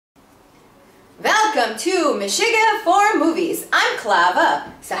Welcome to Meshuga for Movies. I'm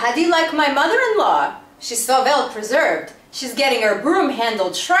Clava. So how do you like my mother-in-law? She's so well preserved. She's getting her broom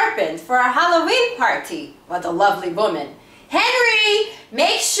handle sharpened for our Halloween party. What a lovely woman. Henry,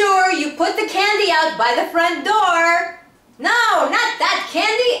 make sure you put the candy out by the front door. No, not that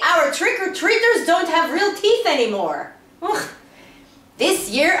candy. Our trick-or-treaters don't have real teeth anymore. Ugh. This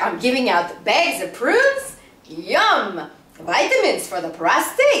year I'm giving out bags of prunes. Yum! Vitamins for the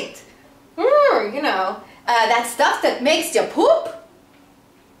prostate. That stuff that makes you poop.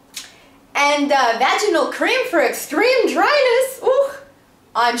 And vaginal cream for extreme dryness. Ooh,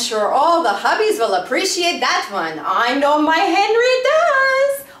 I'm sure all the hubbies will appreciate that one. I know my Henry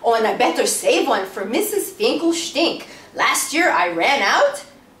does. Oh, and I better save one for Mrs. Finkelstink. Last year I ran out.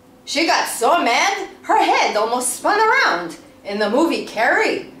 She got so mad, her head almost spun around. In the movie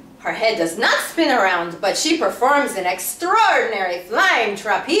Carrie, her head does not spin around, but she performs an extraordinary flying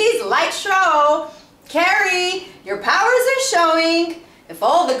trapeze light show. Carrie, your powers are showing. If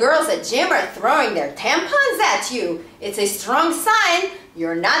all the girls at gym are throwing their tampons at you, it's a strong sign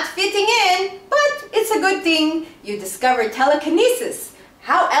you're not fitting in, but it's a good thing you discovered telekinesis.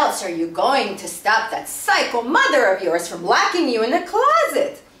 How else are you going to stop that psycho mother of yours from locking you in the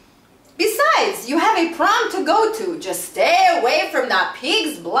closet? Besides, you have a prom to go to. Just stay away from that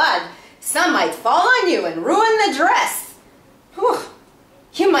pig's blood. Some might fall on you and ruin the dress. Whew.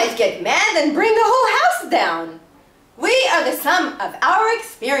 You might get mad and bring the whole house down. We are the sum of our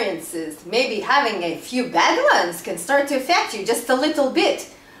experiences. Maybe having a few bad ones can start to affect you just a little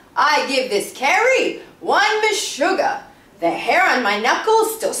bit. I give this Carrie one Meshuga. The hair on my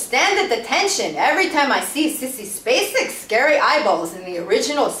knuckles still stand at attention every time I see Sissy Spacek's scary eyeballs in the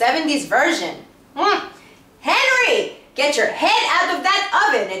original 70s version. Henry, get your head out of that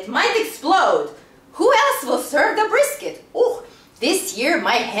oven. It might explode. Who else will serve the brisket? Oh, this year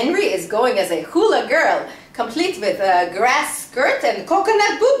my Henry is going as a hula girl, complete with a grass skirt and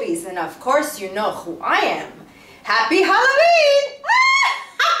coconut boobies. And of course you know who I am. Happy Halloween!